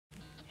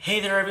Hey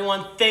there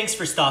everyone, thanks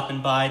for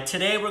stopping by.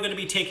 Today we're going to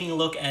be taking a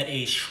look at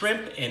a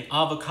shrimp and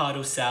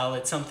avocado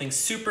salad, something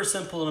super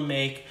simple to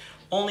make,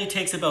 only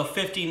takes about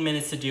 15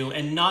 minutes to do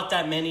and not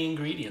that many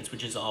ingredients,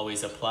 which is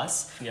always a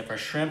plus. We have our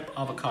shrimp,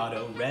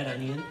 avocado, red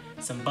onion,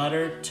 some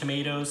butter,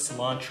 tomatoes,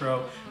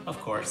 cilantro, of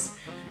course,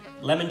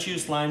 lemon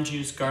juice, lime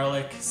juice,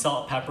 garlic,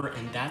 salt, pepper,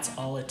 and that's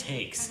all it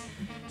takes.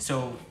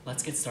 So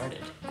let's get started.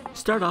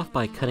 Start off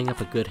by cutting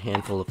up a good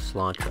handful of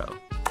cilantro.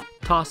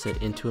 Toss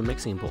it into a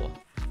mixing bowl.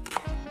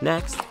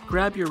 Next,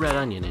 grab your red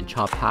onion and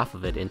chop half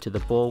of it into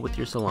the bowl with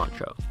your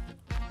cilantro.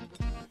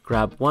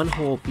 Grab one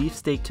whole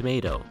beefsteak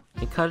tomato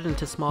and cut it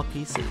into small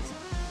pieces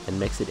and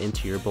mix it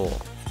into your bowl.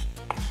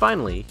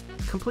 Finally,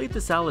 complete the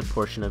salad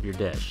portion of your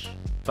dish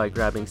by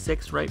grabbing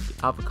 6 ripe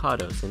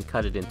avocados and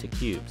cut it into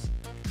cubes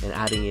and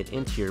adding it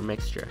into your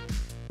mixture.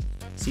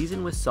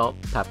 Season with salt,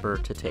 pepper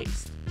to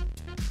taste.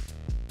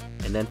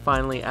 And then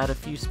finally add a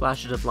few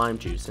splashes of lime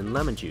juice and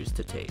lemon juice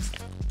to taste.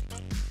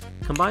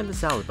 Combine the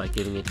salad by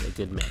giving it a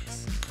good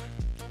mix.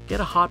 Get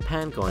a hot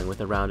pan going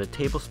with around a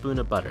tablespoon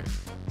of butter.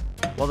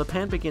 While the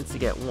pan begins to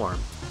get warm,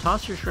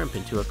 toss your shrimp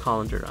into a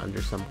colander under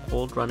some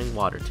cold running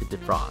water to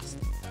defrost.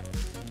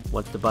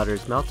 Once the butter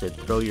is melted,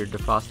 throw your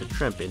defrosted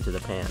shrimp into the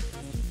pan.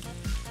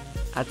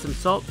 Add some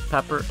salt,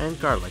 pepper, and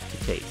garlic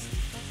to taste.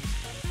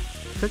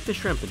 Cook the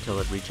shrimp until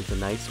it reaches a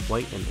nice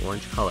white and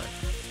orange color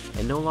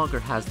and no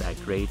longer has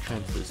that gray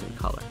translucent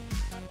color.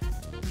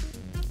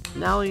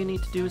 Now all you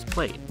need to do is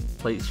plate.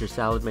 Place your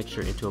salad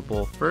mixture into a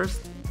bowl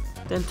first,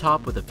 then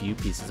top with a few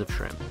pieces of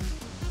shrimp.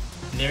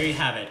 And there you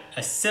have it,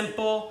 a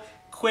simple,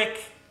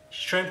 quick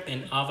shrimp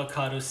and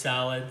avocado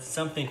salad,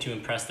 something to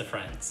impress the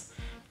friends.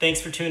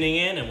 Thanks for tuning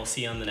in and we'll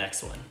see you on the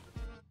next one.